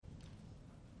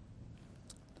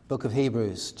Book of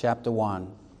Hebrews, chapter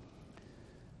 1,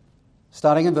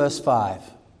 starting in verse 5.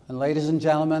 And ladies and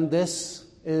gentlemen, this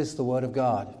is the word of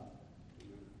God.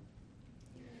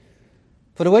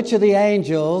 For to which of the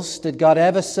angels did God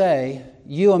ever say,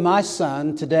 "You are my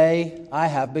son, today I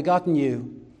have begotten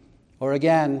you"? Or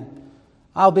again,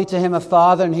 "I'll be to him a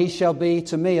father, and he shall be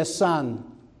to me a son"?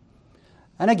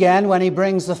 And again, when he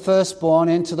brings the firstborn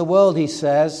into the world, he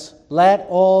says, "Let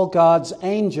all God's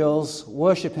angels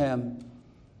worship him."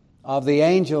 Of the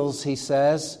angels, he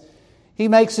says, "He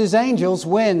makes his angels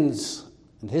winds,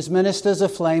 and his ministers a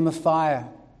flame of fire."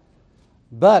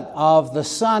 But of the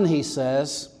Son, he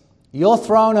says, "Your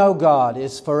throne, O God,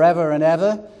 is forever and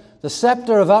ever. The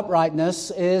scepter of uprightness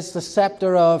is the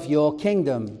scepter of your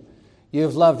kingdom. You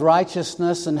have loved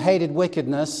righteousness and hated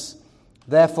wickedness.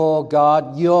 Therefore,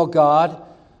 God, your God,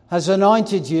 has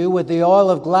anointed you with the oil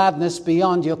of gladness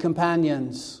beyond your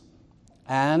companions.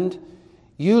 And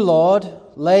you, Lord,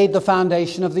 laid the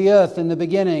foundation of the earth in the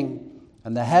beginning,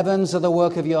 and the heavens are the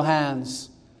work of your hands.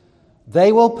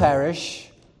 They will perish,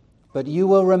 but you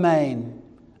will remain.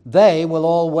 They will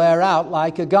all wear out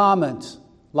like a garment.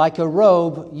 Like a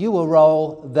robe, you will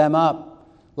roll them up.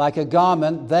 Like a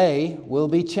garment, they will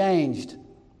be changed.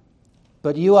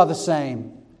 But you are the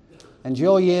same, and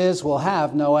your years will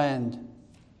have no end."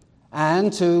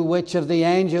 And to which of the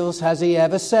angels has he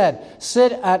ever said,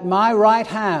 "Sit at my right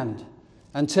hand,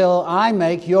 until I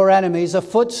make your enemies a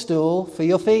footstool for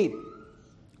your feet"?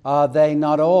 Are they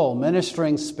not all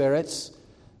ministering spirits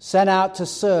sent out to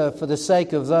serve for the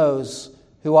sake of those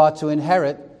who are to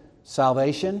inherit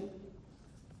salvation?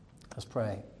 Let's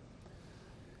pray.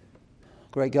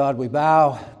 Great God, we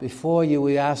bow before you.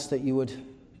 We ask that you would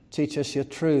teach us your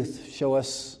truth, show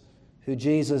us who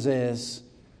Jesus is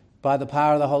by the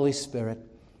power of the Holy Spirit,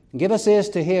 and give us ears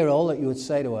to hear all that you would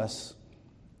say to us.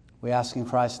 We ask in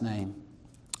Christ's name.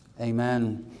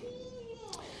 Amen.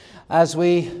 As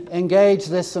we engage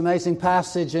this amazing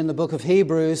passage in the book of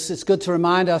Hebrews, it's good to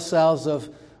remind ourselves of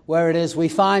where it is we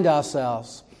find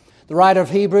ourselves. The writer of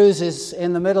Hebrews is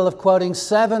in the middle of quoting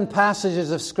 7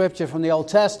 passages of Scripture from the Old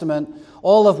Testament,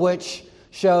 all of which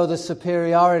show the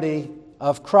superiority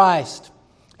of Christ.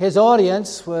 His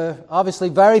audience were obviously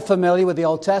very familiar with the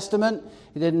Old Testament.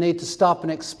 He didn't need to stop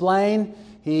and explain.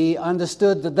 He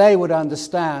understood that they would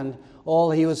understand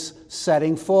all he was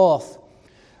setting forth.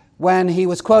 When he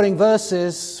was quoting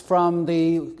verses from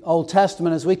the Old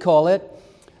Testament, as we call it,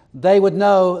 they would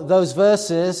know those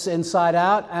verses inside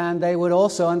out, and they would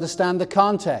also understand the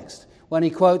context. When he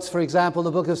quotes, for example,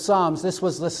 the book of Psalms, this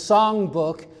was the song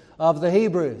book of the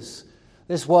Hebrews.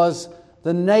 This was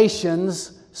the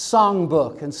nation's song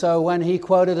book. And so when he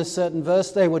quoted a certain verse,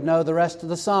 they would know the rest of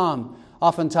the psalm,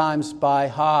 oftentimes by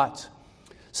heart.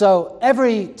 So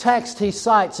every text he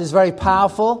cites is very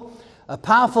powerful, a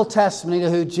powerful testimony to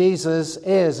who Jesus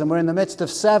is. And we're in the midst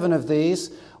of 7 of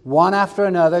these, one after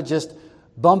another, just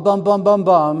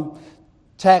bum,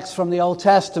 texts from the Old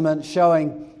Testament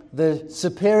showing the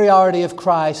superiority of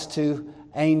Christ to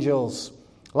angels.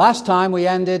 Last time we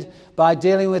ended by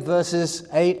dealing with verses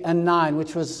 8 and 9,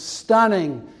 which was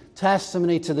stunning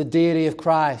testimony to the deity of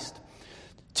Christ.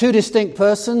 2 distinct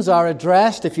persons are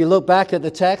addressed. If you look back at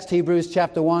the text, Hebrews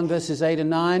chapter 1, verses 8 and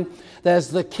 9, there's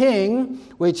the king,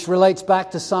 which relates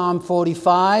back to Psalm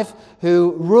 45,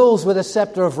 who rules with a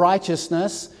scepter of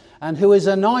righteousness and who is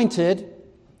anointed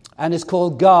and is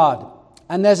called God.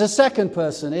 And there's a second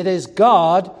person. It is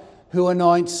God who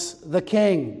anoints the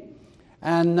king.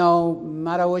 And no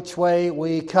matter which way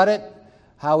we cut it,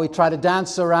 how we try to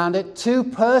dance around it, 2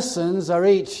 persons are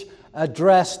each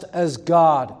addressed as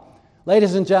God.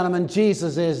 Ladies and gentlemen,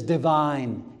 Jesus is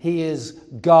divine. He is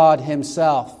God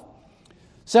himself.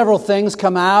 Several things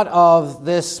come out of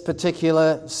this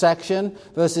particular section,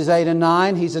 verses 8 and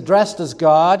 9. He's addressed as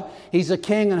God. He's a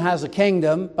king and has a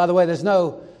kingdom. By the way, there's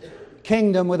no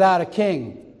kingdom without a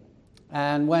king.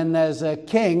 And when there's a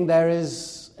king, there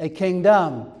is a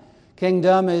kingdom.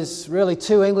 Kingdom is really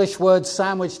 2 English words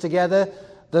sandwiched together.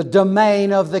 The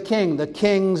domain of the king, the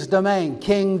king's domain,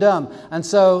 kingdom. And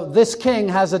so this king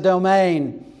has a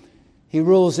domain. He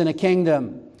rules in a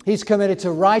kingdom. He's committed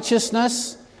to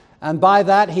righteousness, and by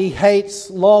that he hates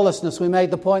lawlessness. We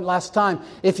made the point last time.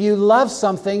 If you love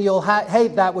something, you'll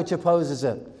hate that which opposes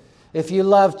it. If you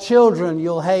love children,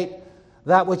 you'll hate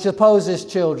that which opposes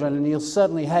children, and you'll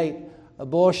certainly hate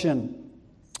abortion.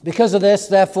 Because of this,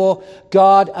 therefore,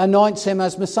 God anoints him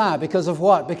as Messiah. Because of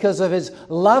what? Because of his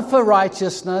love for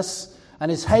righteousness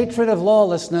and his hatred of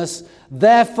lawlessness.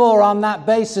 Therefore, on that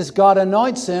basis, God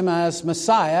anoints him as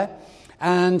Messiah,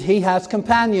 and he has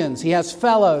companions, he has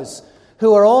fellows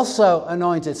who are also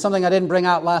anointed. Something I didn't bring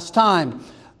out last time,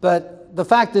 but the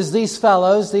fact is, these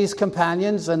fellows, these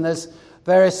companions, and there's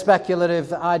various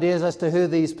speculative ideas as to who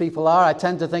these people are. I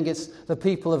tend to think it's the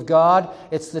people of God.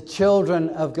 It's the children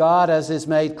of God, as is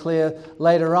made clear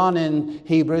later on in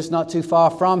Hebrews, not too far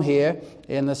from here,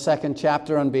 in the 2nd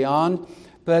chapter and beyond.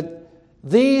 But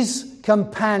these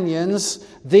companions,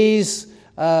 these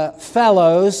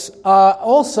fellows, are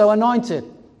also anointed,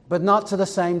 but not to the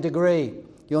same degree.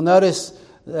 You'll notice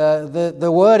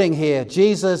the wording here.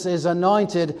 Jesus is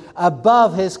anointed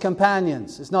above his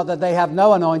companions. It's not that they have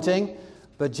no anointing,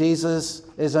 but Jesus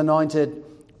is anointed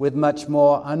with much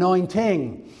more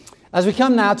anointing. As we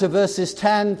come now to verses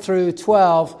 10 through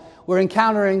 12, we're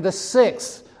encountering the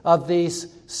 6th of these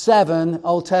 7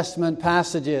 Old Testament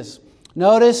passages.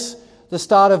 Notice the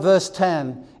start of verse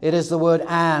 10. It is the word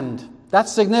 "and."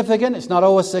 That's significant. It's not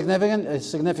always significant. It's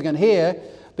significant here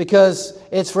because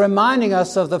it's reminding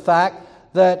us of the fact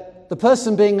that the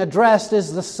person being addressed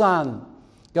is the Son.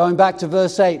 Going back to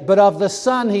verse 8, but of the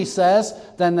Son, he says,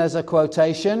 then there's a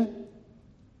quotation.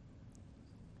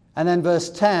 And then verse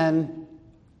 10,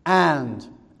 and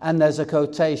there's a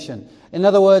quotation. In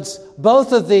other words,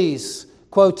 both of these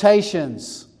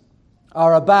quotations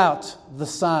are about the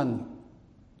Son.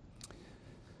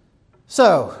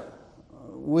 So,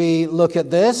 we look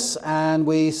at this and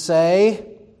we say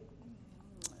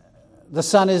the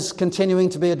Son is continuing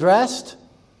to be addressed.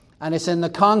 And it's in the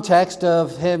context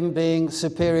of him being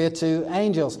superior to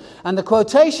angels. And the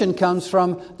quotation comes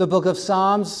from the book of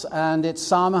Psalms, and it's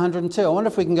Psalm 102. I wonder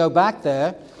if we can go back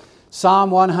there. Psalm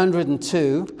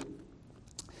 102.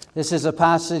 This is a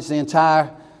passage, the entire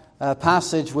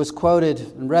passage was quoted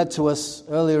and read to us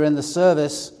earlier in the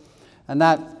service. And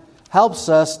that helps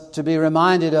us to be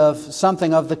reminded of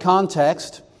something of the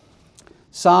context.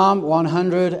 Psalm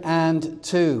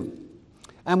 102.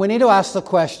 And we need to ask the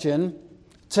question,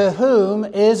 to whom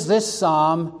is this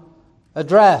psalm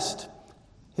addressed?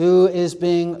 Who is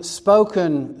being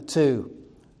spoken to?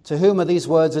 To whom are these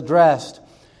words addressed?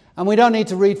 And we don't need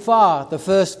to read far. The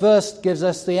first verse gives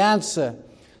us the answer.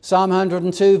 Psalm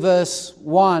 102 verse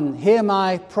 1. Hear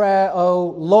my prayer, O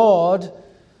Lord,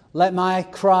 let my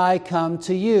cry come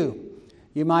to you.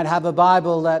 You might have a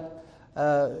Bible that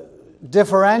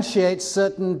differentiates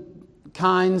certain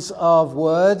kinds of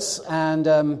words,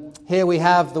 and here we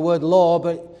have the word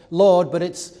Lord, but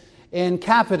it's in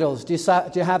capitals. Do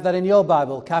you have that in your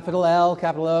Bible? Capital L,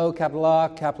 capital O, capital R,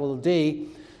 capital D.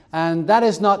 And that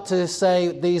is not to say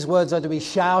these words are to be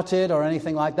shouted or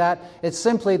anything like that. It's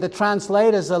simply the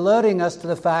translators alerting us to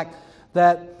the fact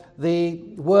that the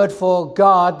word for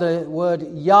God, the word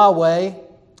Yahweh,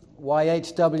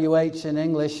 YHWH in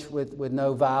English with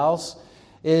no vowels,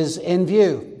 is in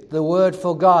view. The word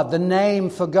for God, the name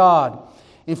for God.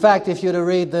 In fact, if you were to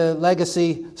read the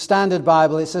Legacy Standard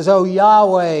Bible, it says, "Oh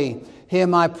Yahweh, hear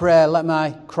my prayer, let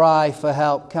my cry for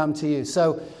help come to you."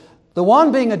 So the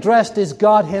one being addressed is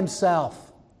God himself.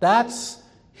 That's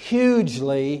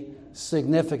hugely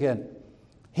significant.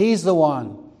 He's the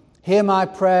one. Hear my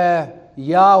prayer,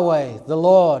 Yahweh, the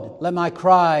Lord, let my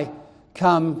cry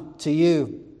come to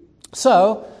you.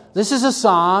 So, this is a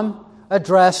psalm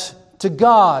addressed to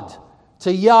God,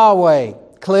 to Yahweh.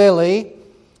 Clearly,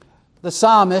 the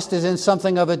psalmist is in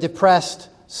something of a depressed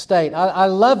state. I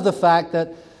love the fact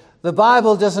that the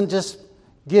Bible doesn't just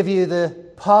give you the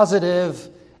positive,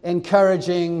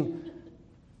 encouraging,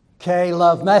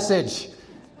 love message.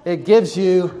 It gives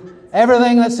you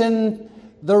everything that's in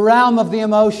the realm of the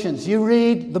emotions. You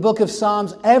read the book of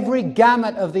Psalms, every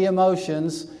gamut of the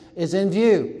emotions is in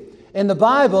view. In the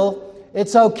Bible,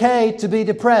 it's okay to be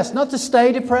depressed. Not to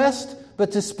stay depressed,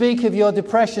 but to speak of your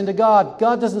depression to God.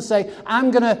 God doesn't say,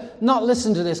 I'm going to not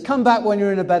listen to this. Come back when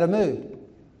you're in a better mood.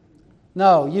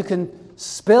 No, you can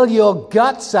spill your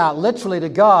guts out literally to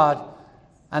God.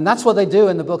 And that's what they do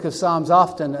in the book of Psalms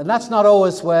often. And that's not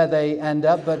always where they end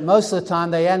up, but most of the time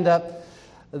they end up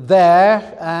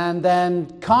there and then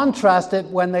contrast it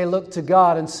when they look to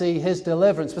God and see his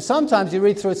deliverance. But sometimes you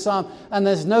read through a psalm and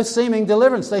there's no seeming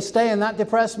deliverance. They stay in that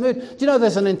depressed mood. Do you know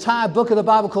there's an entire book of the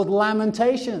Bible called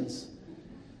Lamentations,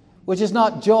 which is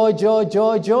not joy, joy,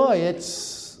 joy, joy.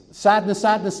 It's sadness,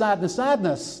 sadness, sadness,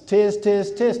 sadness. Tears,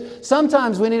 tears, tears.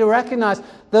 Sometimes we need to recognize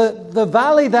the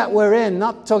valley that we're in,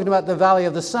 not talking about the valley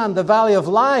of the sun, the valley of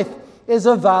life is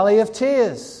a valley of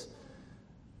tears.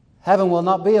 Heaven will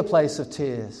not be a place of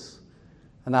tears.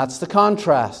 And that's the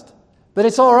contrast. But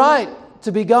it's all right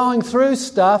to be going through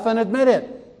stuff and admit it.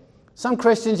 Some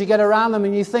Christians, you get around them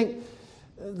and you think,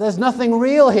 there's nothing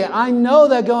real here. I know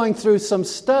they're going through some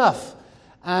stuff.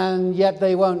 And yet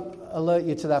they won't alert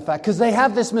you to that fact. Because they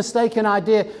have this mistaken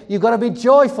idea, you've got to be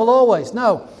joyful always.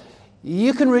 No,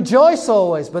 you can rejoice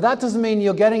always, but that doesn't mean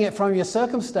you're getting it from your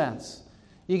circumstance.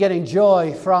 You're getting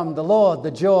joy from the Lord. The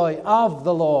joy of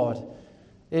the Lord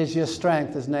is your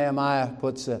strength, as Nehemiah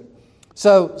puts it.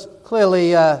 So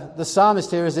clearly the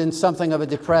psalmist here is in something of a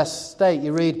depressed state.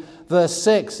 You read verse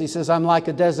 6, he says, I'm like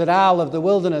a desert owl of the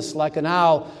wilderness, like an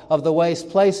owl of the waste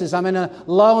places. I'm in a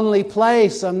lonely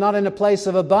place. I'm not in a place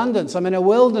of abundance. I'm in a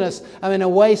wilderness. I'm in a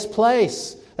waste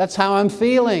place. That's how I'm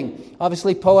feeling.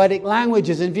 Obviously, poetic language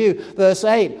is in view. Verse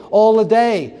 8, all the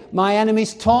day my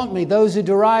enemies taunt me. Those who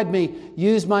deride me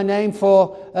use my name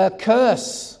for a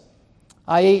curse.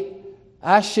 I eat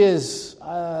ashes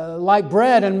like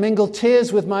bread and mingle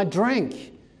tears with my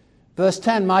drink. Verse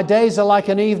 10, my days are like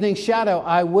an evening shadow.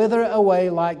 I wither away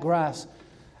like grass.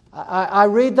 I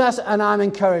read that and I'm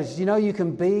encouraged. You know, you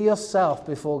can be yourself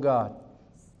before God.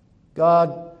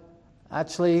 God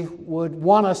actually would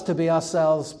want us to be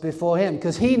ourselves before Him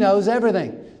because He knows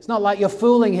everything. It's not like you're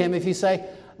fooling Him if you say,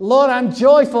 Lord, I'm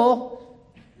joyful,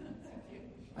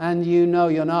 and you know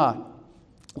you're not.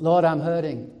 Lord, I'm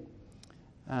hurting.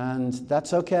 And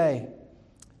that's okay.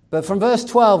 But from verse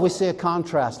 12, we see a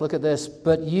contrast. Look at this.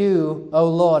 But you, O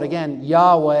Lord, again,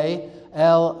 Yahweh,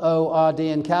 L-O-R-D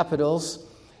in capitals,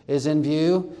 is in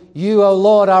view. You, O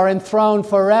Lord, are enthroned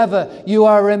forever. You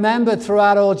are remembered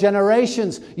throughout all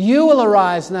generations. You will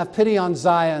arise and have pity on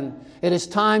Zion. It is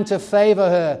time to favor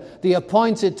her. The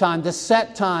appointed time, the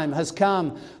set time has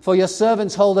come. For your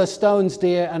servants hold her stones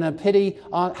dear and have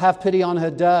pity on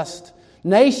her dust.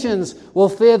 Nations will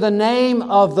fear the name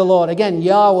of the Lord. Again,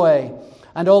 Yahweh.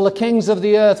 And all the kings of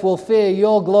the earth will fear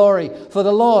your glory. For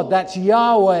the Lord, that's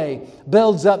Yahweh,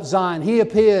 builds up Zion. He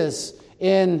appears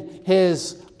in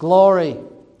His glory.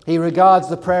 He regards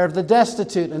the prayer of the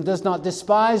destitute and does not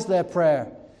despise their prayer.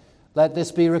 Let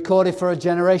this be recorded for a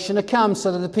generation to come,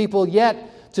 so that the people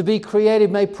yet to be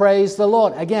created may praise the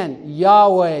Lord. Again,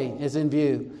 Yahweh is in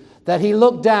view. That He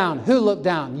looked down. Who looked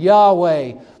down?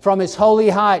 Yahweh. From His holy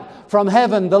height, from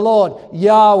heaven, the Lord,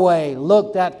 Yahweh,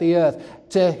 looked at the earth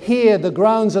to hear the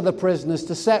groans of the prisoners,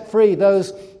 to set free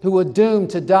those who were doomed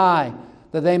to die,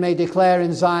 that they may declare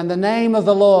in Zion the name of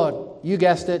the Lord. You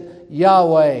guessed it,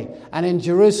 Yahweh. And in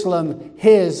Jerusalem,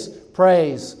 His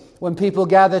praise. When people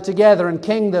gather together in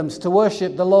kingdoms to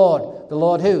worship the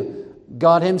Lord who?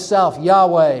 God Himself,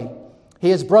 Yahweh. He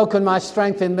has broken my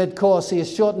strength in mid-course. He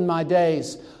has shortened my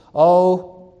days.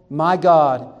 Oh, my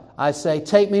God, I say,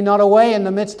 take me not away in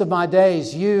the midst of my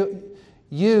days. You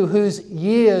whose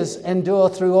years endure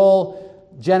through all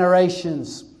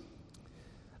generations.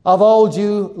 Of old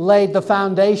you laid the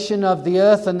foundation of the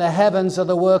earth, and the heavens are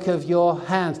the work of your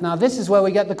hands. Now this is where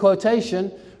we get the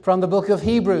quotation from the book of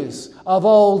Hebrews. Of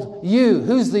old you.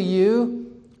 Who's the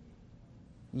you?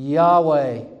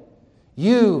 Yahweh.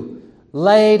 You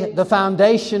laid the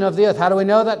foundation of the earth. How do we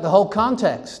know that? The whole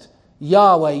context.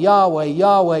 Yahweh, Yahweh,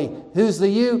 Yahweh. Who's the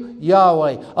you?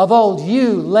 Yahweh. Of old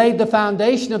you laid the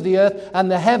foundation of the earth,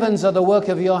 and the heavens are the work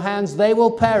of your hands. They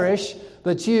will perish,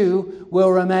 but you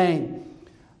will remain.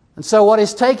 And so what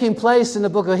is taking place in the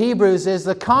book of Hebrews is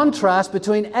the contrast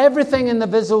between everything in the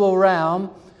visible realm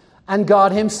and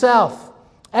God Himself.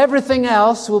 Everything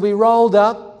else will be rolled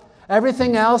up.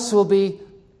 Everything else will be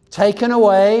taken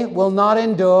away, will not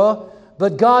endure,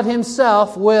 but God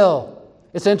Himself will.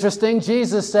 It's interesting,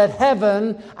 Jesus said,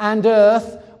 heaven and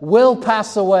earth will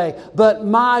pass away, but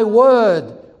my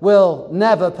word will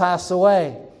never pass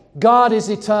away. God is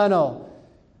eternal,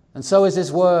 and so is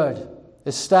His word,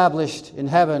 established in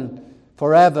heaven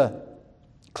forever.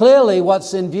 Clearly,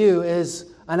 what's in view is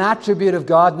an attribute of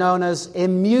God known as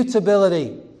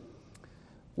immutability.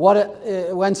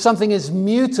 When something is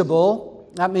mutable,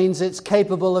 that means it's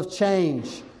capable of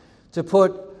change. To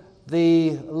put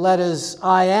the letters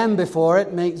I am before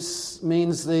it means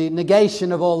the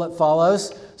negation of all that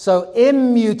follows. So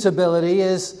immutability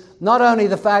is not only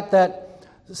the fact that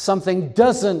something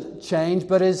doesn't change,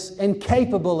 but is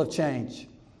incapable of change.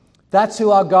 That's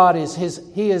who our God is.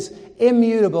 He is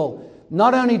immutable.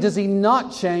 Not only does He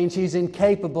not change, He's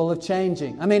incapable of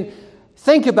changing. I mean,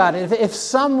 think about it. If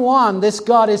this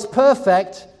God is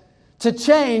perfect, to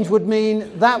change would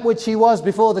mean that which He was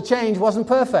before the change wasn't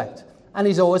perfect. And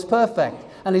He's always perfect.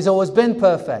 And He's always been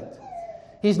perfect.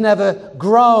 He's never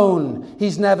grown.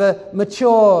 He's never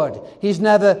matured. He's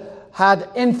never had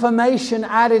information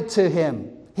added to Him.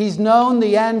 He's known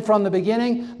the end from the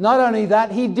beginning. Not only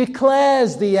that, He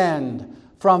declares the end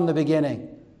from the beginning.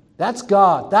 That's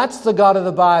God. That's the God of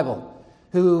the Bible,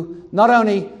 who not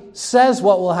only says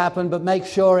what will happen, but makes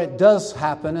sure it does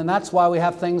happen. And that's why we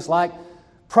have things like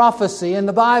prophecy in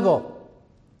the Bible.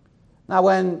 Now,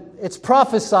 when it's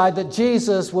prophesied that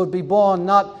Jesus would be born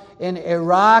not in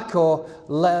Iraq or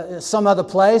some other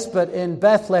place, but in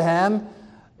Bethlehem,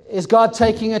 is God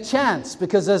taking a chance?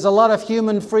 Because there's a lot of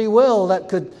human free will that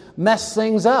could mess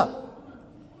things up.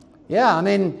 Yeah, I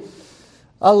mean,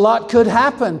 a lot could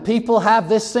happen. People have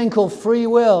this thing called free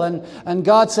will, and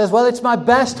God says, well, it's my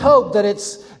best hope that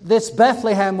it's this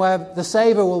Bethlehem where the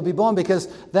Savior will be born, because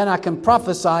then I can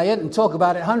prophesy it and talk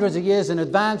about it hundreds of years in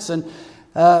advance, and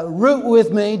root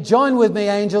with me, join with me,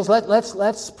 angels,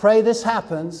 let's pray this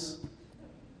happens.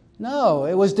 No,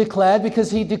 it was declared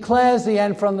because he declares the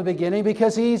end from the beginning,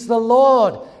 because he's the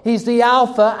Lord. He's the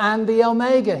Alpha and the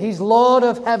Omega. He's Lord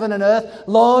of heaven and earth,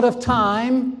 Lord of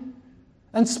time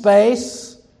and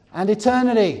space and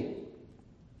eternity.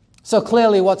 So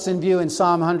clearly what's in view in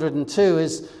Psalm 102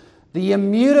 is the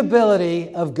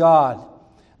immutability of God.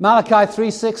 Malachi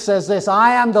 3:6 says this,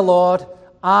 I am the Lord,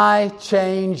 I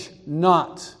change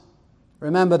not.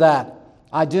 Remember that.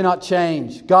 I do not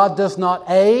change. God does not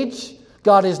age.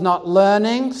 God is not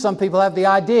learning. Some people have the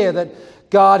idea that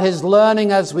God is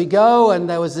learning as we go, and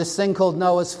there was this thing called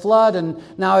Noah's flood, and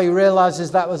now he realizes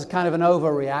that was kind of an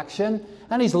overreaction,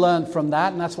 and he's learned from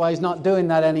that, and that's why he's not doing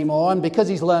that anymore, and because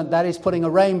he's learned that, he's putting a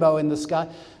rainbow in the sky.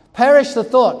 Perish the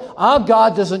thought. Our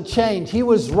God doesn't change. He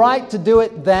was right to do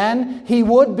it then. He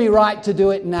would be right to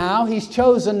do it now. He's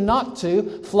chosen not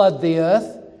to flood the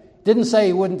earth. Didn't say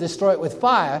he wouldn't destroy it with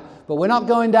fire, but we're not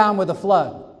going down with a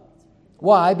flood.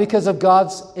 Why? Because of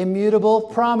God's immutable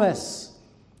promise.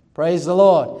 Praise the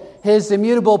Lord. His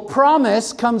immutable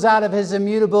promise comes out of his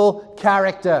immutable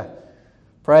character.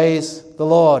 Praise the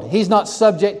Lord. He's not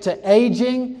subject to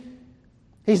aging.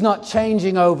 He's not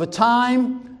changing over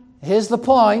time. Here's the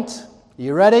point.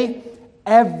 You ready?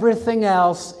 Everything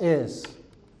else is.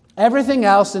 Everything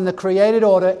else in the created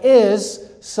order is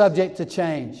subject to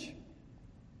change.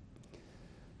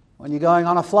 When you're going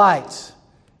on a flight,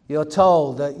 you're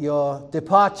told that your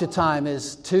departure time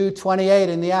is 2:28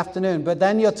 in the afternoon, but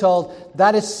then you're told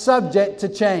that is subject to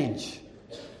change.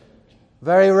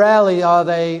 Very rarely are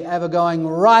they ever going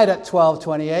right at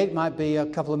 12:28. Might be a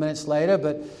couple of minutes later,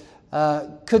 but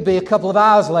could be a couple of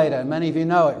hours later. Many of you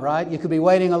know it, right? You could be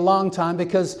waiting a long time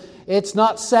because it's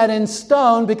not set in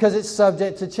stone, because it's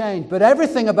subject to change. But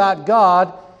everything about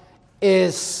God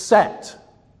is set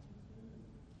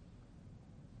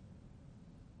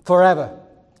forever.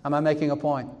 Am I making a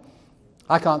point?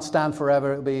 I can't stand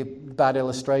forever. It would be a bad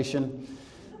illustration.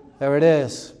 There it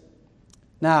is.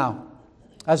 Now,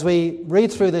 as we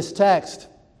read through this text,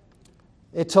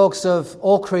 it talks of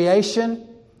all creation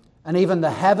and even the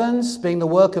heavens being the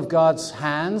work of God's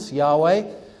hands, Yahweh.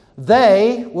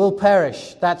 They will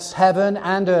perish. That's heaven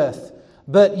and earth.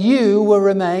 But you will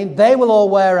remain. They will all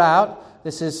wear out.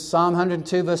 This is Psalm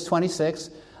 102, verse 26.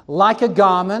 Like a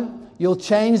garment. You'll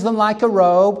change them like a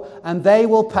robe, and they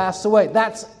will pass away.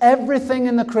 That's everything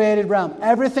in the created realm.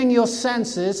 Everything your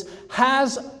senses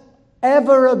has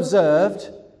ever observed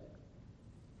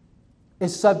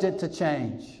is subject to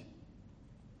change.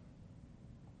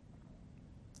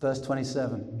 Verse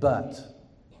 27, but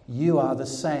you are the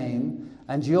same,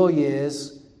 and your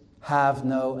years have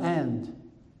no end.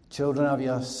 Children of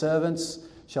your servants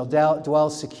shall dwell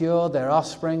secure, their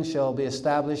offspring shall be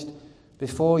established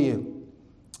before you.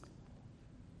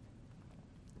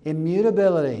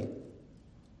 Immutability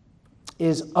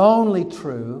is only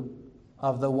true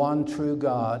of the one true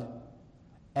God.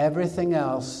 Everything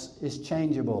else is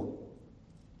changeable.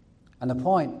 And the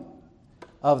point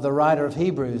of the writer of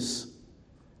Hebrews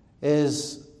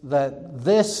is that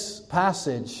this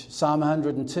passage, Psalm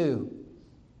 102,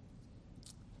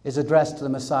 is addressed to the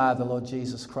Messiah, the Lord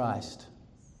Jesus Christ.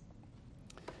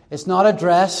 It's not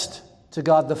addressed to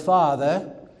God the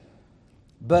Father,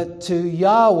 but to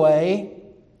Yahweh,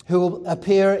 who will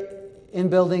appear in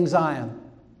building Zion.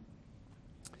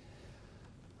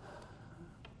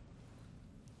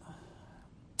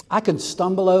 I can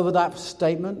stumble over that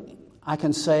statement. I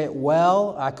can say it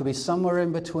well. I could be somewhere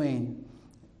in between.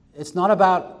 It's not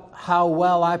about how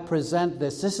well I present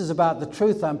this. This is about the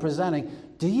truth I'm presenting.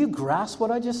 Do you grasp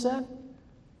what I just said?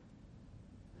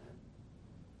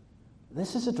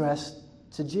 This is addressed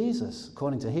to Jesus,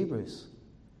 according to Hebrews.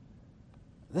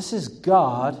 This is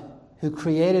God who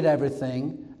created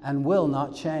everything and will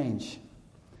not change.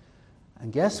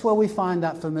 And guess where we find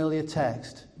that familiar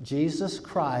text? Jesus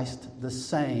Christ, the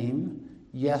same,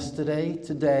 yesterday,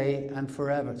 today, and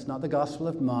forever. It's not the Gospel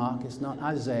of Mark, it's not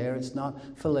Isaiah, it's not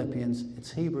Philippians,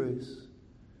 it's Hebrews.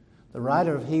 The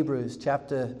writer of Hebrews,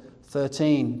 chapter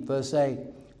 13, verse 8,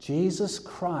 Jesus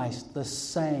Christ, the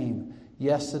same,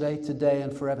 yesterday, today,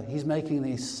 and forever. He's making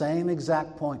the same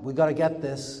exact point. We've got to get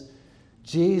this.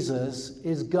 Jesus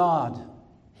is God.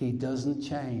 He doesn't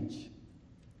change.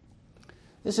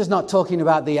 This is not talking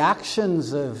about the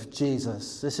actions of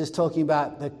Jesus. This is talking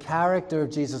about the character of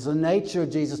Jesus, the nature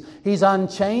of Jesus. He's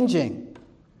unchanging.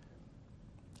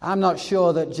 I'm not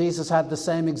sure that Jesus had the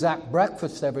same exact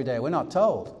breakfast every day. We're not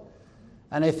told.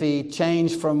 And if he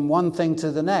changed from one thing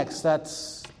to the next,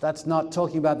 that's not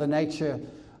talking about the nature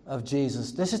of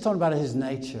Jesus. This is talking about his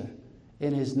nature.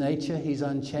 In his nature, he's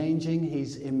unchanging,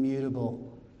 he's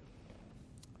immutable.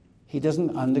 He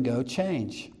doesn't undergo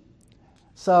change.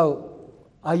 So,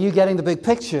 are you getting the big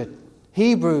picture?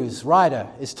 Hebrews writer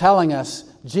is telling us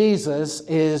Jesus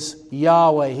is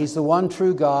Yahweh. He's the one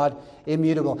true God,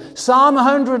 immutable. Psalm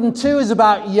 102 is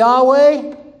about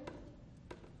Yahweh.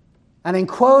 And in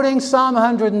quoting Psalm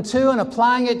 102 and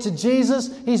applying it to Jesus,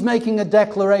 he's making a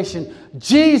declaration.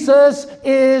 Jesus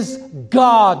is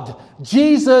God.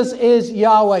 Jesus is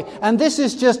Yahweh. And this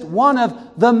is just one of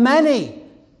the many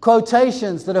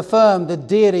quotations that affirm the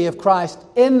deity of Christ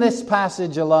in this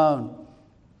passage alone.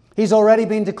 He's already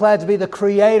been declared to be the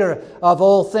creator of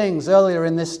all things earlier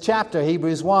in this chapter,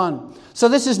 Hebrews 1. So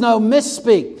this is no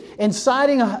misspeak. In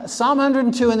citing Psalm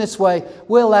 102 in this way,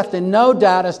 we're left in no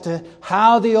doubt as to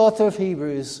how the author of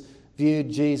Hebrews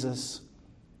viewed Jesus.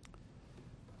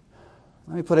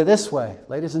 Let me put it this way,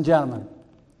 ladies and gentlemen.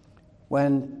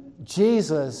 When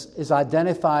Jesus is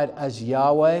identified as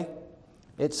Yahweh,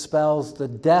 it spells the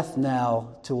death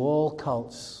knell to all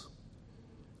cults.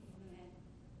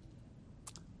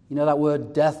 You know that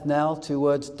word death knell? 2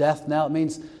 words, death knell. It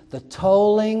means the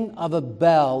tolling of a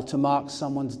bell to mark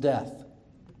someone's death.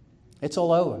 It's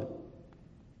all over.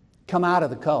 Come out of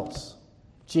the cults.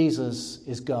 Jesus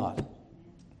is God.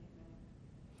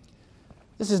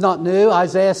 This is not new.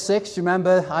 Isaiah 6, you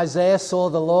remember Isaiah saw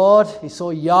the Lord. He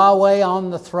saw Yahweh on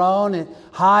the throne,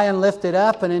 high and lifted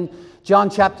up. And in John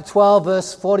chapter 12,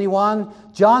 verse 41,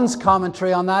 John's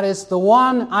commentary on that is the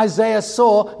one Isaiah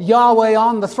saw, Yahweh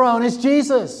on the throne, is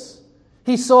Jesus.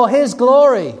 He saw his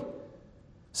glory.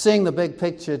 Seeing the big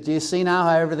picture, do you see now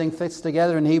how everything fits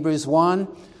together in Hebrews 1?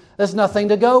 There's nothing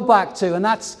to go back to, and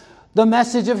that's the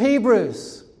message of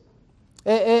Hebrews.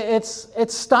 It's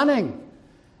stunning.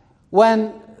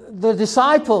 When the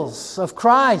disciples of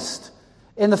Christ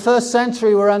in the first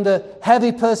century were under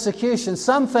heavy persecution,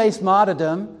 some faced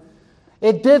martyrdom.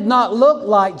 It did not look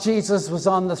like Jesus was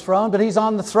on the throne, but he's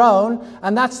on the throne,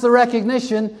 and that's the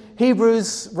recognition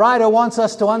Hebrews writer wants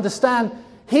us to understand.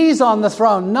 He's on the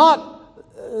throne,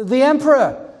 not the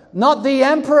emperor, not the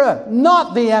emperor,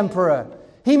 not the emperor.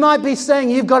 He might be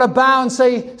saying, you've got to bow and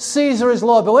say, Caesar is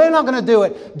Lord, but we're not going to do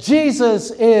it.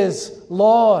 Jesus is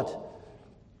Lord.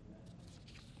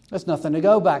 There's nothing to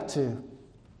go back to.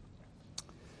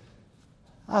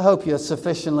 I hope you're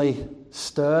sufficiently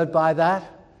stirred by that,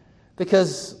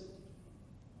 because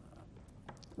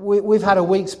we've had a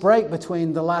week's break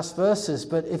between the last verses,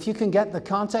 but if you can get the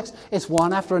context, it's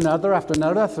one after another, after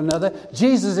another, after another.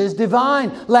 Jesus is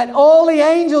divine. Let all the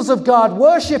angels of God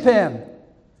worship him.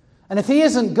 And if he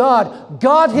isn't God,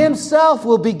 God himself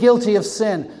will be guilty of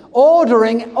sin,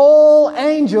 ordering all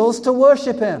angels to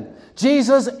worship him.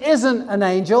 Jesus isn't an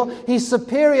angel. He's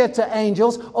superior to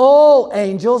angels. All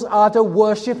angels are to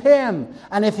worship him.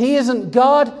 And if he isn't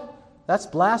God, that's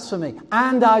blasphemy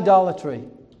and idolatry.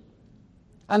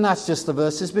 And that's just the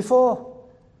verses before.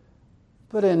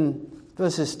 But in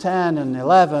verses 10 and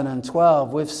 11 and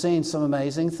 12, we've seen some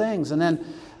amazing things. And then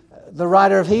the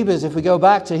writer of Hebrews, if we go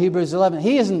back to Hebrews 11,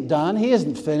 he isn't done. He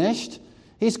isn't finished.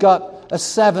 He's got a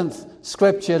 7th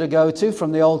scripture to go to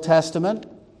from the Old Testament.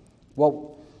 What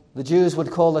the Jews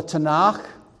would call the Tanakh,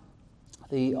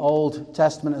 the Old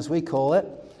Testament as we call it.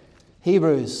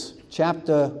 Hebrews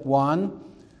chapter 1.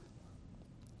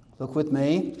 Look with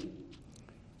me.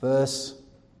 Verse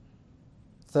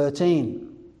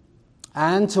 13.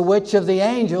 And to which of the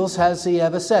angels has he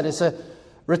ever said? It's a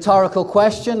rhetorical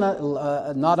question,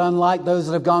 not unlike those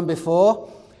that have gone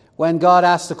before. When God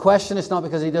asks a question, it's not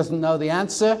because he doesn't know the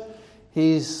answer.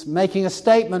 He's making a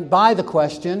statement by the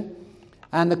question.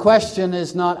 And the question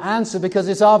is not answered because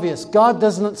it's obvious. God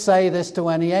doesn't say this to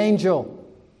any angel.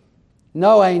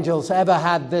 No angels ever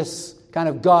had this kind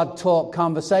of God-talk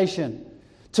conversation.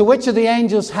 To which of the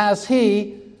angels has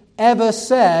he ever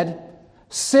said,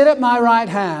 sit at my right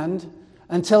hand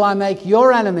until I make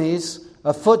your enemies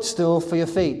a footstool for your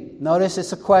feet? Notice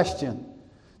it's a question.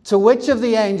 To which of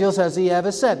the angels has he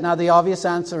ever said? Now the obvious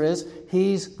answer is,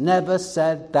 he's never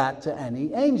said that to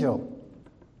any angel.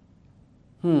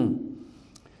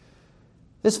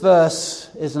 This verse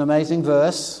is an amazing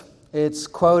verse. It's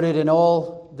quoted in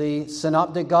all the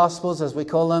synoptic gospels, as we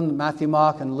call them, Matthew,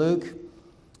 Mark, and Luke.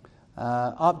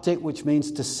 Optic, which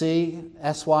means to see,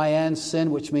 S-Y-N, sin,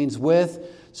 which means with.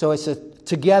 So it's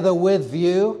together with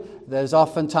view. There's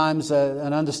oftentimes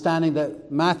an understanding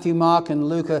that Matthew, Mark, and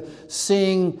Luke are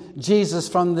seeing Jesus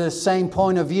from the same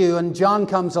point of view, and John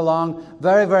comes along,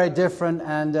 very, very different,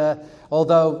 and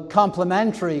although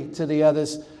complementary to the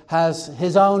others, has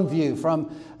his own view.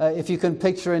 From, if you can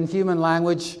picture in human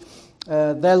language,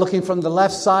 they're looking from the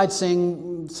left side,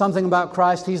 seeing something about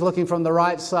Christ. He's looking from the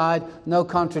right side, no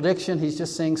contradiction. He's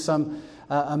just seeing some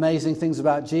amazing things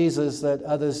about Jesus that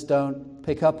others don't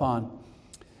pick up on.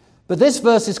 But this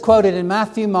verse is quoted in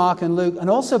Matthew, Mark, and Luke, and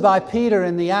also by Peter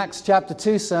in the Acts chapter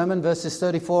 2 sermon, verses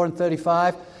 34 and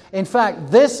 35. In fact,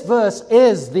 this verse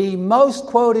is the most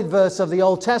quoted verse of the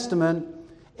Old Testament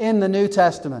in the New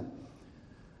Testament.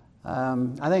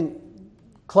 I think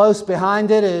close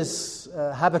behind it is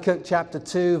Habakkuk chapter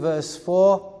 2, verse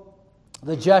 4.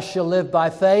 The just shall live by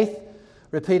faith,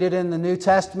 repeated in the New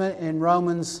Testament in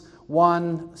Romans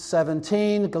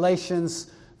 1:17, Galatians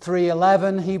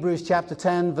 3:11, Hebrews chapter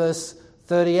 10, verse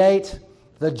 38.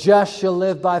 The just shall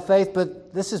live by faith,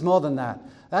 but this is more than that.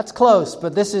 That's close,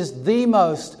 but this is the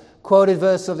most quoted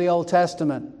verse of the Old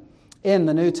Testament in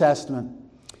the New Testament.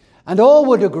 And all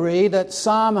would agree that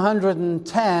Psalm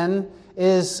 110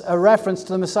 is a reference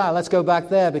to the Messiah. Let's go back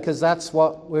there because that's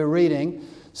what we're reading.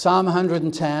 Psalm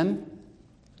 110.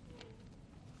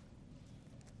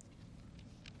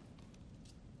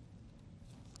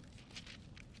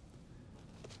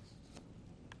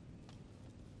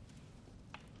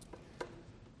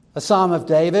 A Psalm of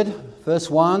David, verse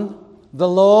 1. The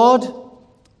Lord,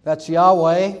 that's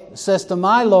Yahweh, says to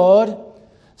my Lord,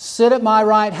 sit at my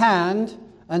right hand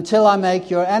until I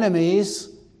make your enemies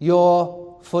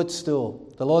your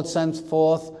footstool. The Lord sends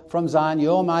forth from Zion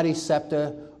your mighty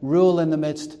scepter, rule in the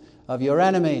midst of your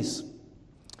enemies.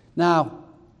 Now,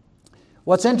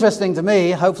 what's interesting to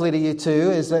me, hopefully to you too,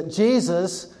 is that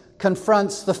Jesus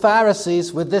confronts the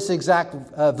Pharisees with this exact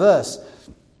verse.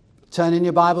 Turn in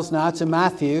your Bibles now to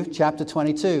Matthew chapter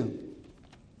 22.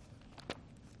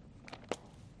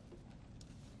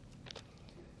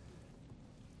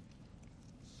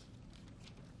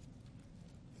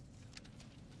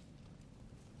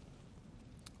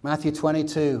 Matthew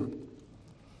 22,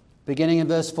 beginning in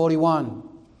verse 41.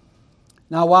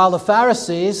 Now, while the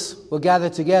Pharisees were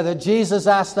gathered together, Jesus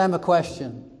asked them a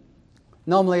question.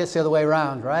 Normally it's the other way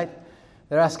around, right?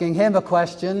 They're asking him a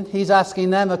question, he's asking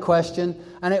them a question,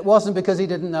 and it wasn't because he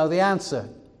didn't know the answer.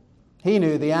 He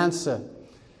knew the answer.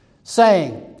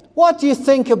 Saying, what do you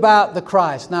think about the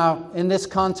Christ? Now, in this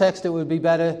context, it would be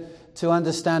better to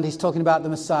understand he's talking about the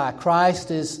Messiah.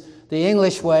 Christ is the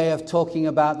English way of talking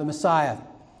about the Messiah.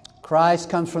 Christ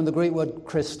comes from the Greek word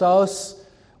Christos,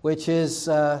 which is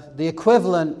the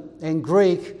equivalent in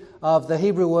Greek of the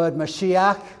Hebrew word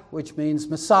Mashiach, which means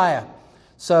Messiah.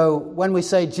 So when we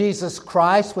say Jesus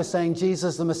Christ, we're saying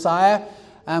Jesus the Messiah.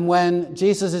 And when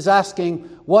Jesus is asking,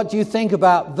 what do you think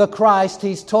about the Christ?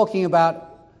 He's talking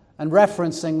about and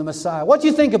referencing the Messiah. What do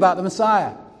you think about the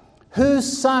Messiah?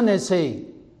 Whose son is he?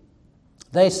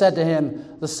 They said to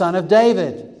him, the son of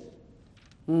David.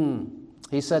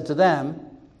 He said to them,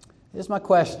 here's my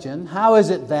question. How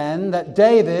is it then that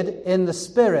David in the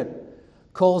Spirit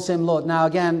calls him Lord? Now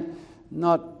again,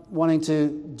 not wanting to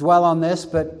dwell on this,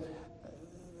 but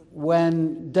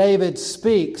when David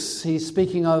speaks, he's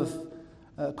speaking of,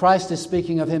 Christ is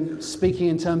speaking of him, speaking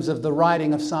in terms of the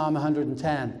writing of Psalm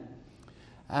 110.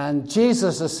 And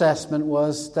Jesus' assessment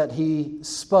was that he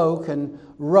spoke and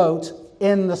wrote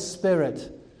in the Spirit.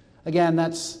 Again,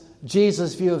 that's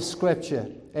Jesus' view of Scripture.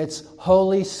 It's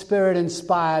Holy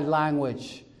Spirit-inspired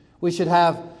language. We should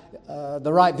have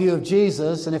the right view of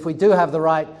Jesus, and if we do have the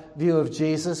right view of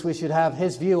Jesus, we should have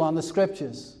his view on the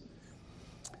Scriptures.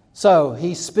 So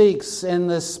he speaks in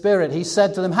the Spirit. He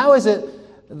said to them, how is it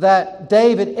that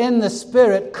David in the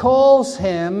Spirit calls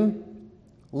him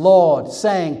Lord,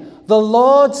 saying, the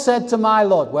Lord said to my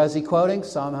Lord. Where's he quoting?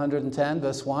 Psalm 110,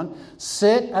 verse 1.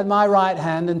 Sit at my right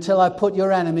hand until I put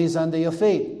your enemies under your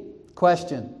feet.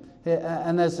 Question.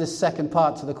 And there's this second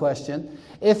part to the question.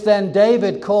 If then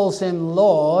David calls him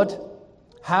Lord,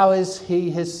 how is he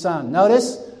his son?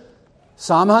 Notice,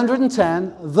 Psalm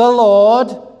 110, the Lord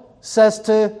says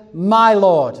to my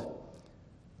Lord.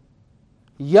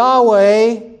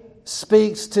 Yahweh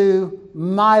speaks to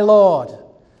my Lord.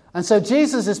 And so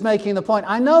Jesus is making the point,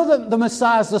 I know that the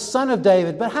Messiah is the son of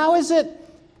David, but how is it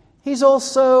he's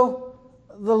also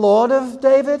the Lord of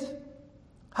David?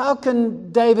 How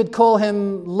can David call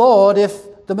him Lord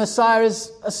if the Messiah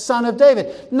is a son of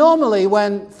David? Normally,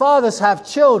 when fathers have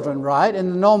children, right, in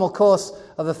the normal course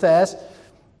of affairs,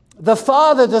 the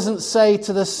father doesn't say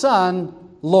to the son,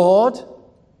 Lord,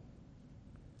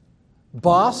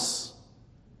 boss,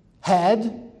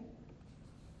 head.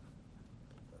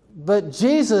 But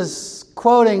Jesus,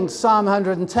 quoting Psalm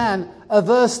 110, a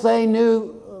verse they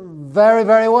knew very,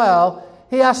 very well,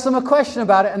 he asked them a question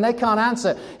about it and they can't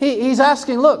answer. He's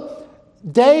asking, look,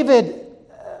 David,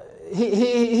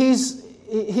 he's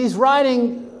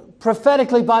writing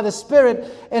prophetically by the Spirit,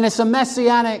 and it's a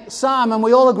messianic psalm, and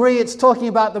we all agree it's talking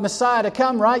about the Messiah to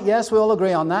come, right? Yes, we all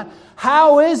agree on that.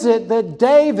 How is it that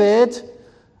David,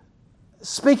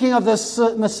 speaking of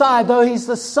the Messiah, though he's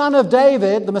the son of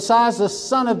David, the Messiah is the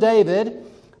son of David,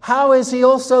 how is he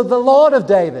also the Lord of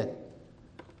David?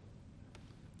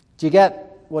 Do you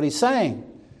get what he's saying?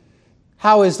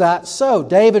 How is that so?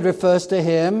 David refers to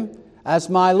him as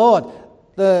my Lord.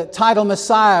 The title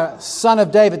Messiah, son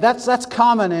of David, that's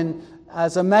common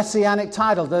as a messianic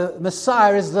title. The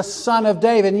Messiah is the son of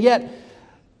David, and yet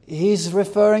he's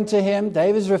referring to him,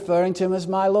 David's referring to him as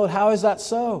my Lord. How is that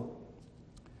so?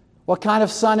 What kind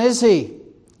of son is he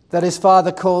that his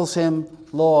father calls him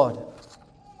Lord?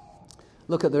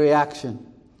 Look at the reaction.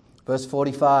 Verse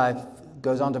 45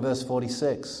 goes on to verse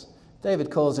 46.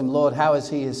 David calls him Lord. How is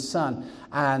he his son?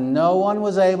 And no one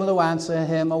was able to answer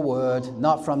him a word.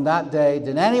 Not from that day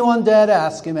did anyone dare to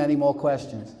ask him any more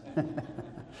questions.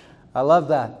 I love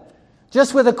that.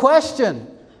 Just with a question,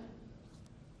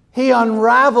 he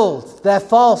unraveled their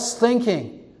false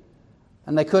thinking,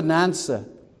 and they couldn't answer.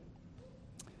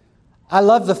 I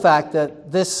love the fact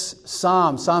that this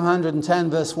Psalm 110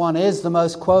 verse 1, is the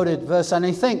most quoted verse, and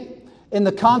I think in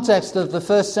the context of the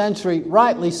first century,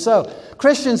 rightly so.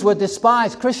 Christians were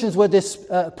despised, Christians were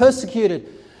persecuted,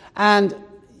 and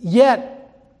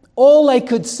yet all they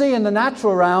could see in the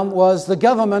natural realm was the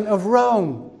government of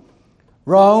Rome.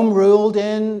 Rome ruled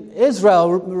in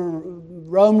Israel,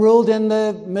 Rome ruled in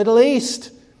the Middle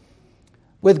East.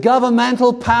 With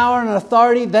governmental power and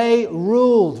authority, they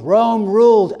ruled. Rome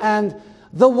ruled, and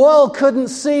the world couldn't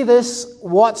see this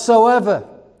whatsoever.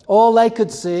 All they could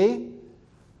see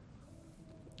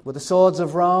were the swords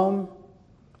of Rome,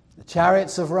 the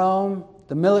chariots of Rome,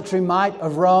 the military might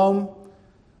of Rome,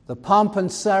 the pomp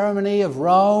and ceremony of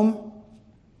Rome.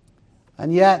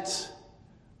 And yet,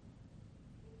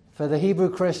 for the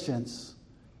Hebrew Christians,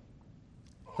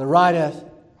 the writer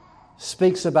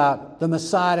speaks about the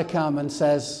Messiah to come and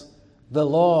says, the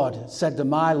Lord said to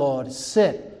my Lord,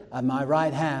 sit at my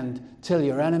right hand till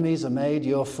your enemies are made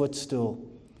your footstool.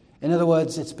 In other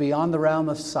words, it's beyond the realm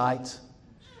of sight.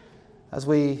 As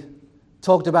we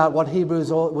talked about what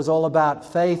Hebrews was all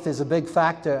about, faith is a big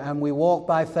factor, and we walk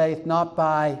by faith, not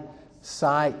by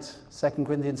sight. 2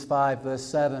 Corinthians 5, verse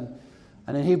 7.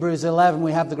 And in Hebrews 11,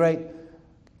 we have the great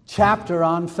chapter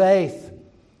on faith.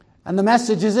 And the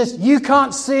message is this: you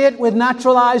can't see it with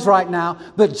natural eyes right now,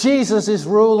 but Jesus is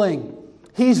ruling.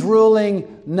 He's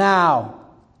ruling now.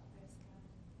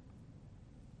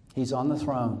 He's on the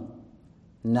throne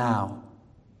now.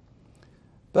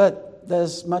 But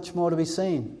there's much more to be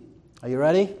seen. Are you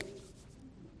ready?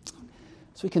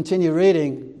 As we continue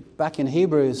reading back in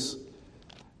Hebrews,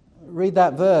 read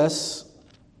that verse,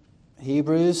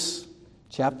 Hebrews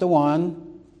chapter 1,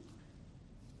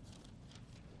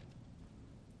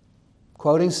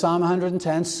 quoting Psalm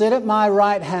 110, sit at my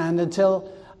right hand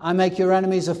until I make your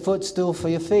enemies a footstool for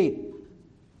your feet.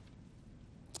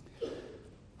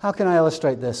 How can I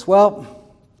illustrate this? Well,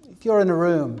 if you're in a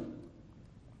room,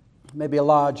 maybe a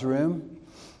large room,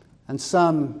 and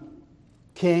some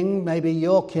king, maybe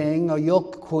your king or your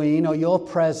queen or your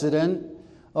president,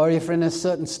 or if you're in a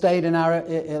certain state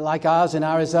like ours in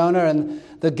Arizona, and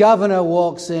the governor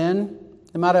walks in,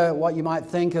 no matter what you might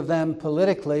think of them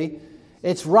politically,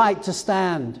 it's right to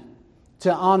stand,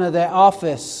 to honor their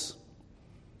office.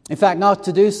 In fact, not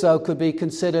to do so could be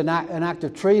considered an act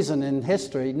of treason in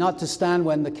history. Not to stand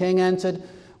when the king entered,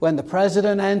 when the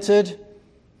president entered.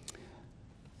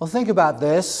 Well, think about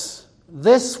this.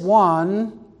 This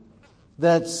one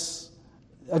that's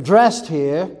addressed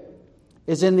here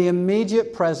is in the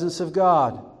immediate presence of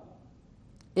God.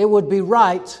 It would be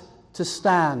right to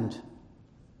stand.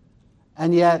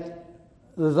 And yet,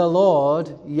 the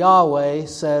Lord, Yahweh,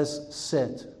 says,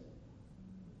 sit.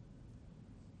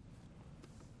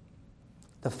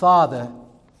 The Father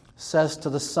says to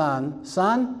the Son,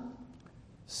 Son,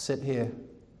 sit here.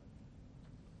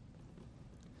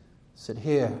 Sit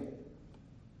here.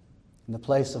 In the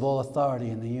place of all authority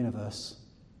in the universe,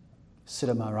 sit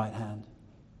at my right hand.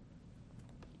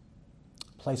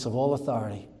 Place of all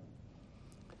authority.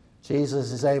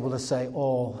 Jesus is able to say,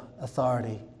 all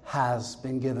authority has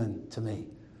been given to me,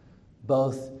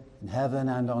 both in heaven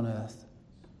and on earth.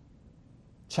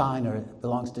 China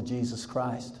belongs to Jesus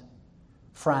Christ.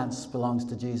 France belongs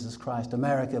to Jesus Christ.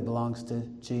 America belongs to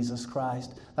Jesus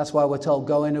Christ. That's why we're told,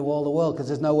 go into all the world, because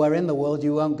there's nowhere in the world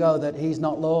you won't go that He's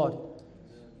not Lord.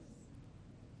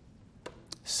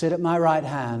 sit at my right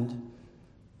hand.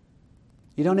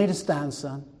 You don't need to stand,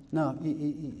 son. No,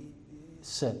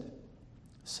 sit.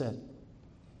 Sit.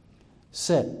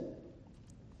 Sit.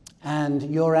 And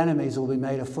your enemies will be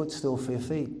made a footstool for your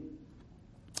feet.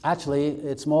 Actually,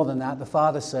 it's more than that. The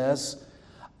Father says,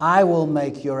 I will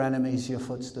make your enemies your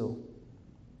footstool.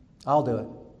 I'll do it.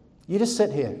 You just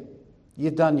sit here.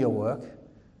 You've done your work.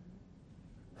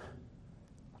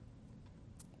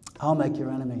 I'll make your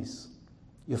enemies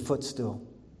your footstool.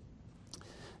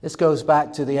 This goes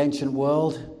back to the ancient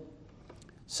world,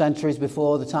 centuries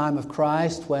before the time of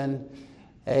Christ, when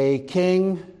a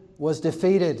king was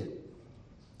defeated.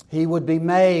 He would be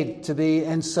made to be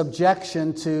in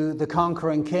subjection to the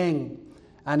conquering king.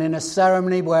 And in a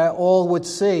ceremony where all would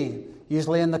see,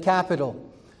 usually in the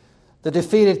capital, the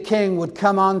defeated king would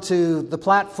come onto the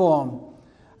platform,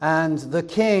 and the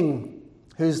king,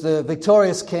 who's the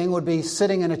victorious king, would be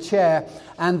sitting in a chair,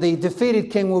 and the defeated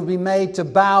king would be made to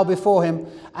bow before him.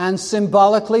 And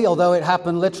symbolically, although it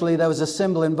happened literally, there was a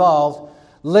symbol involved,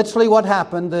 literally what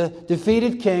happened, the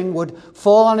defeated king would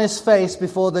fall on his face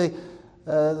before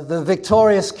the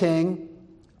victorious king,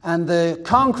 and the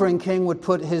conquering king would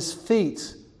put his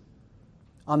feet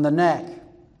on the neck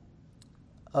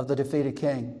of the defeated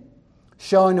king,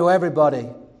 showing to everybody,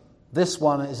 this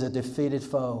one is a defeated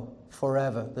foe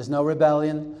forever. There's no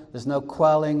rebellion, there's no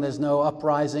quelling, there's no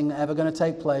uprising ever going to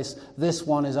take place. This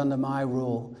one is under my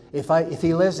rule. If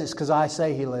he lives, it's because I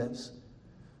say he lives.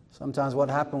 Sometimes what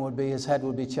happened would be his head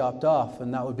would be chopped off,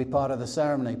 and that would be part of the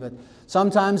ceremony. But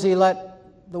sometimes he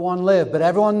let the one live. But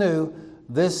everyone knew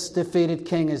this defeated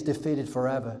king is defeated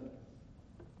forever.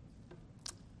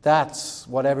 That's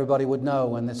what everybody would know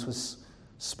when this was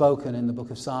spoken in the book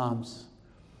of Psalms.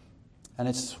 And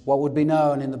it's what would be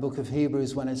known in the book of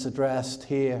Hebrews when it's addressed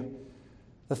here.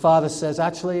 The Father says,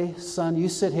 actually, son, you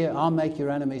sit here. I'll make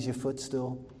your enemies your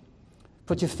footstool.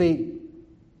 Put your feet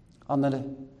on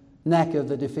the neck of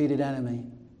the defeated enemy.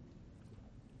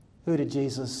 Who did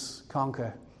Jesus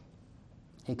conquer?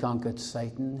 He conquered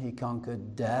Satan. He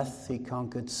conquered death. He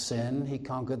conquered sin. He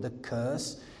conquered the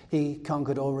curse. He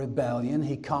conquered all rebellion.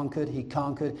 He conquered.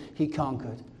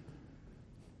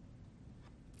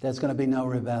 There's going to be no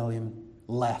rebellion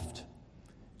left.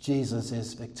 Jesus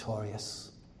is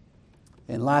victorious.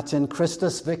 In Latin,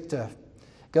 Christus Victor.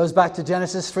 Goes back to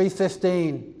Genesis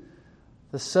 3:15.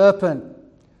 The serpent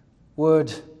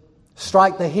would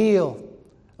strike the heel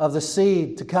of the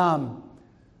seed to come,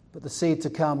 but the seed to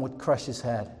come would crush his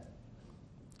head.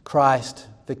 Christ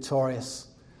victorious.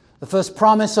 The first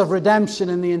promise of redemption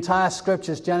in the entire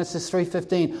Scriptures, Genesis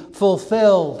 3:15,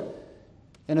 fulfilled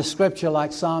in a scripture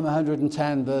like Psalm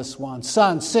 110, verse 1.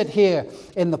 Son, sit here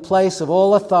in the place of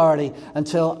all authority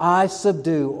until I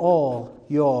subdue all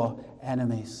your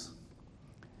enemies.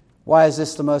 Why is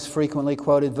this the most frequently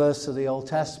quoted verse of the Old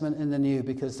Testament and the New?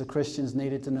 Because the Christians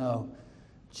needed to know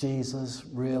Jesus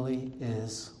really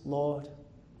is Lord.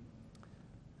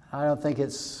 I don't think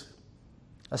it's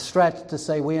a stretch to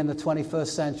say we in the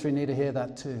 21st century need to hear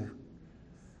that too.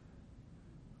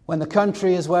 When the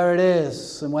country is where it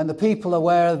is, and when the people are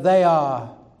where they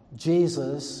are,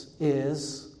 Jesus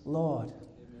is Lord.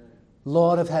 Amen.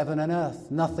 Lord of heaven and earth.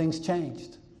 Nothing's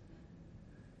changed.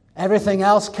 Everything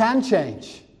else can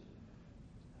change.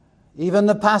 Even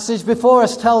the passage before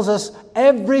us tells us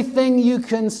everything you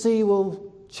can see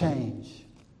will change.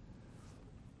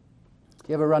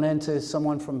 You ever run into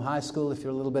someone from high school, if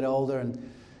you're a little bit older,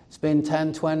 and it's been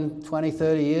 10, 20,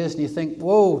 30 years, and you think,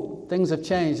 whoa, things have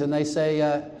changed. And they say,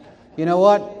 you know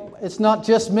what? It's not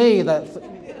just me.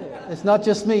 It's not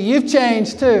just me. You've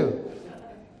changed too.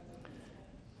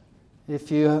 If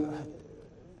you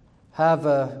have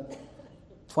a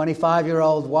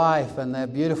 25-year-old wife and they're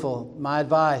beautiful, my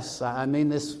advice, I mean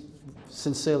this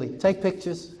sincerely, take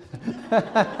pictures.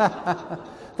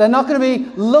 They're not going to be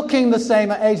looking the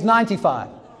same at age 95.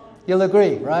 You'll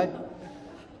agree, right?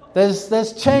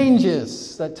 There's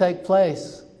changes that take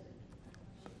place.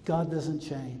 God doesn't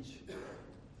change.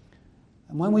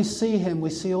 And when we see Him, we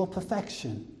see all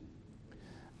perfection.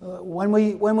 When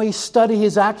we study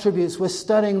His attributes, we're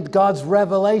studying God's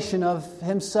revelation of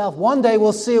Himself. One day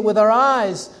we'll see it with our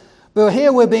eyes. But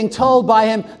here we're being told by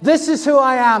Him, this is who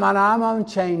I am, and I'm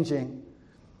unchanging.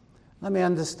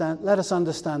 Let us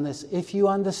understand this. If you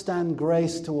understand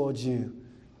grace towards you,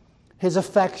 His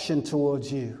affection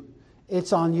towards you,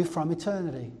 it's on you from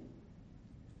eternity.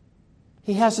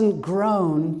 He hasn't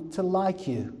grown to like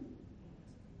you.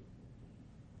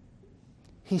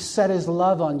 He set His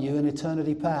love on you in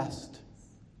eternity past.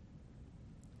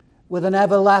 With an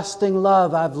everlasting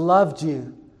love, I've loved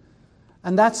you.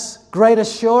 And that's great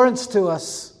assurance to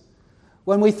us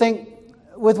when we think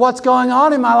with what's going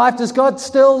on in my life, does God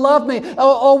still love me?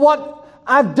 Or what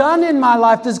I've done in my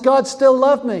life, does God still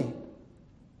love me?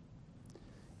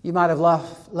 You might have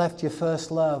left your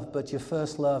first love, but your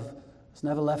first love has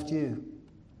never left you.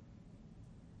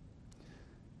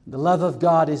 The love of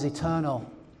God is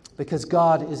eternal because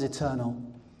God is eternal.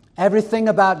 Everything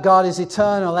about God is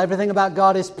eternal. Everything about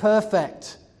God is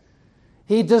perfect.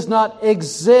 He does not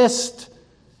exist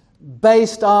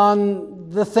based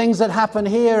on the things that happen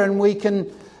here and we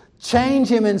can change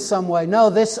Him in some way. No,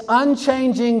 this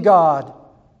unchanging God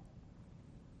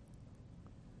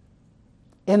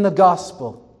in the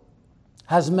gospel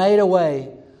has made a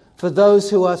way for those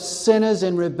who are sinners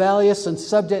and rebellious and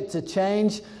subject to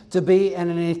change to be in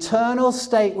an eternal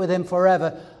state with Him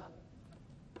forever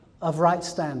of right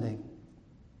standing.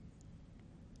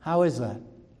 How is that?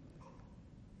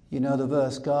 You know the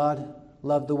verse, God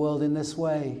loved the world in this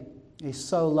way. He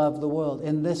so loved the world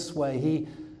in this way. He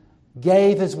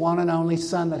gave His one and only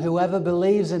Son that whoever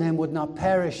believes in Him would not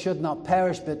perish, should not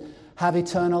perish, but have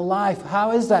eternal life.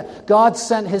 How is that? God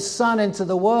sent His Son into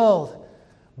the world,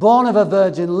 born of a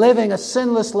virgin, living a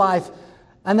sinless life,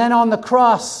 and then on the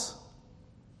cross,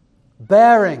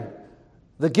 bearing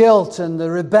the guilt and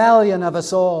the rebellion of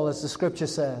us all, as the Scripture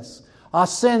says. Our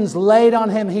sins laid on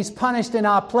Him. He's punished in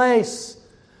our place.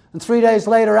 And 3 days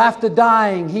later, after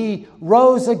dying, He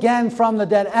rose again from the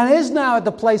dead and is now at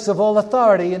the place of all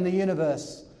authority in the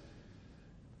universe.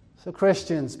 So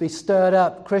Christians, be stirred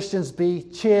up. Christians, be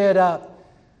cheered up.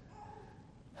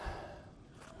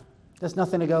 There's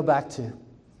nothing to go back to.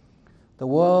 The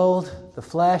world, the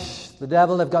flesh, the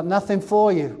devil, they've got nothing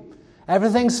for you.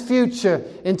 Everything's future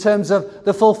in terms of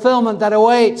the fulfillment that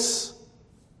awaits.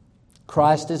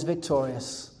 Christ is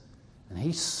victorious, and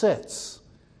He sits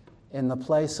in the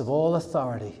place of all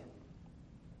authority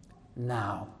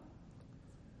now.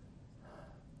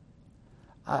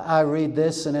 I read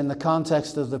this, and in the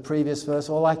context of the previous verse,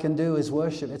 all I can do is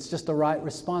worship. It's just the right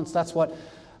response. That's what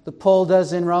Paul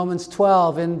does in Romans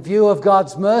 12. In view of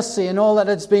God's mercy and all that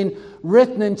has been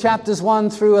written in chapters 1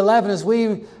 through 11, as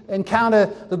we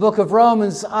encounter the book of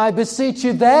Romans, I beseech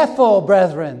you therefore,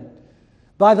 brethren,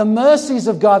 by the mercies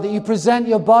of God, that you present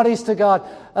your bodies to God,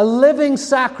 a living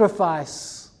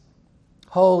sacrifice,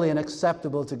 holy and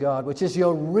acceptable to God, which is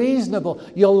your reasonable,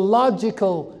 your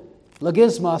logical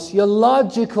logismos, your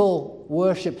logical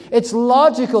worship. It's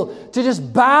logical to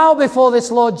just bow before this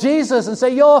Lord Jesus and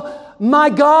say, you're my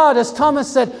God, as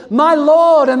Thomas said, my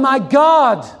Lord and my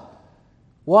God.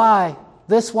 Why?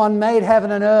 This one made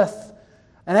heaven and earth,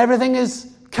 and everything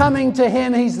is coming to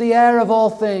Him. He's the heir of all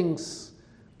things,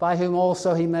 by whom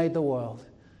also He made the world.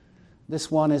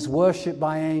 This one is worshipped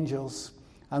by angels,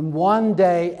 and one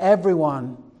day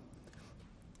everyone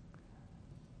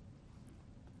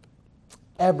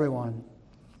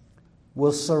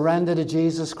will surrender to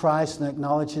Jesus Christ and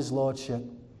acknowledge His Lordship.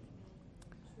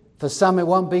 For some, it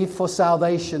won't be for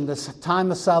salvation. The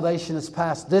time of salvation has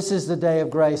passed. This is the day of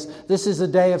grace. This is the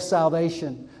day of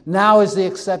salvation. Now is the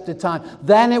accepted time.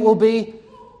 Then it will be,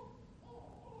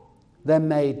 they're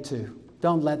made to.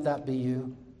 Don't let that be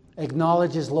you.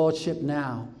 Acknowledge His Lordship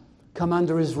now. Come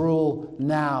under His rule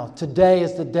now. Today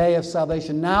is the day of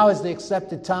salvation. Now is the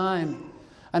accepted time.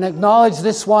 And acknowledge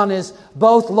this one is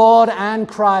both Lord and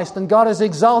Christ. And God has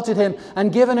exalted Him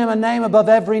and given Him a name above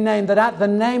every name, that at the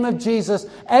name of Jesus,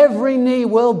 every knee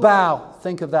will bow.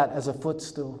 Think of that as a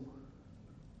footstool.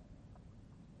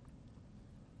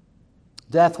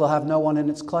 Death will have no one in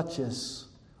its clutches.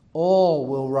 All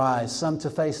will rise, some to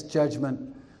face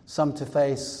judgment, some to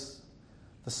face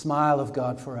the smile of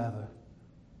God forever.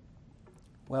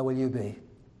 Where will you be?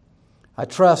 I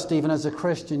trust, even as a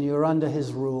Christian, you're under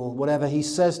His rule. Whatever He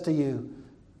says to you,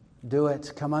 do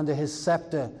it. Come under His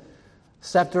scepter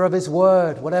of His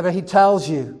word, whatever He tells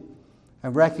you.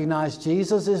 And recognize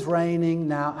Jesus is reigning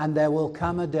now, and there will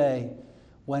come a day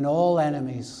when all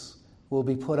enemies will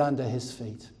be put under His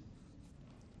feet.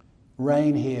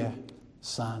 Reign here,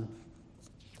 son.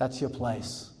 That's your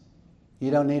place.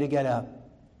 You don't need to get up.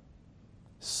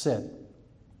 Sit.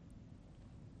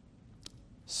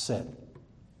 Sit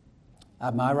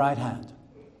at my right hand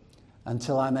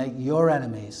until I make your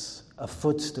enemies a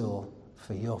footstool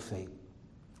for your feet.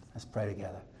 Let's pray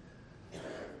together.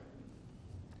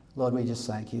 Lord, we just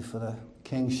thank You for the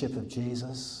kingship of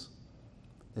Jesus,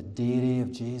 the deity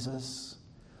of Jesus.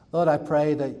 Lord, I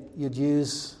pray that You'd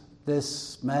use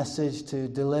this message to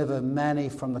deliver many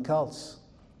from the cults.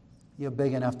 You're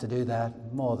big enough to do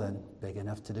that, more than big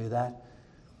enough to do that.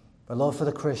 But Lord, for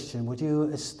the Christian, would You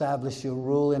establish Your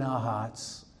rule in our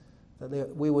hearts,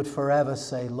 that we would forever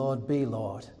say, Lord, be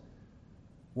Lord.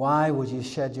 Why would you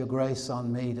shed your grace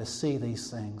on me to see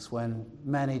these things when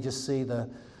many just see the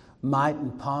might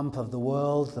and pomp of the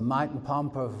world, the might and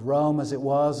pomp of Rome as it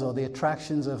was, or the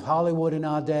attractions of Hollywood in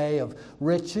our day, of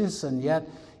riches, and yet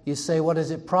you say, what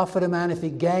does it profit a man if he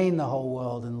gain the whole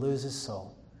world and lose his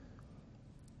soul?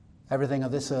 Everything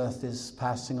of this earth is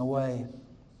passing away,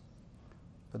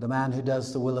 but the man who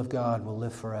does the will of God will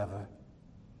live forever.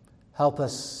 Help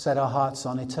us set our hearts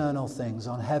on eternal things,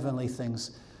 on heavenly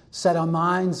things. Set our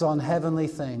minds on heavenly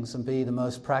things and be the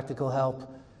most practical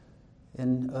help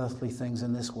in earthly things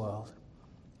in this world.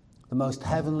 The most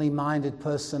heavenly minded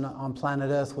person on planet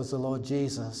Earth was the Lord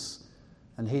Jesus,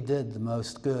 and he did the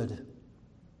most good.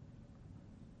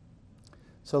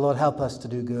 So Lord, help us to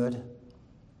do good,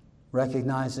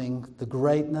 recognizing the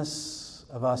greatness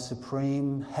of our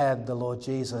supreme head, the Lord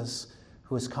Jesus,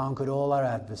 who has conquered all our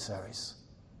adversaries.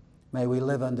 May we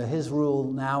live under his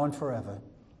rule now and forever.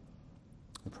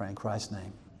 We pray in Christ's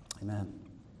name. Amen.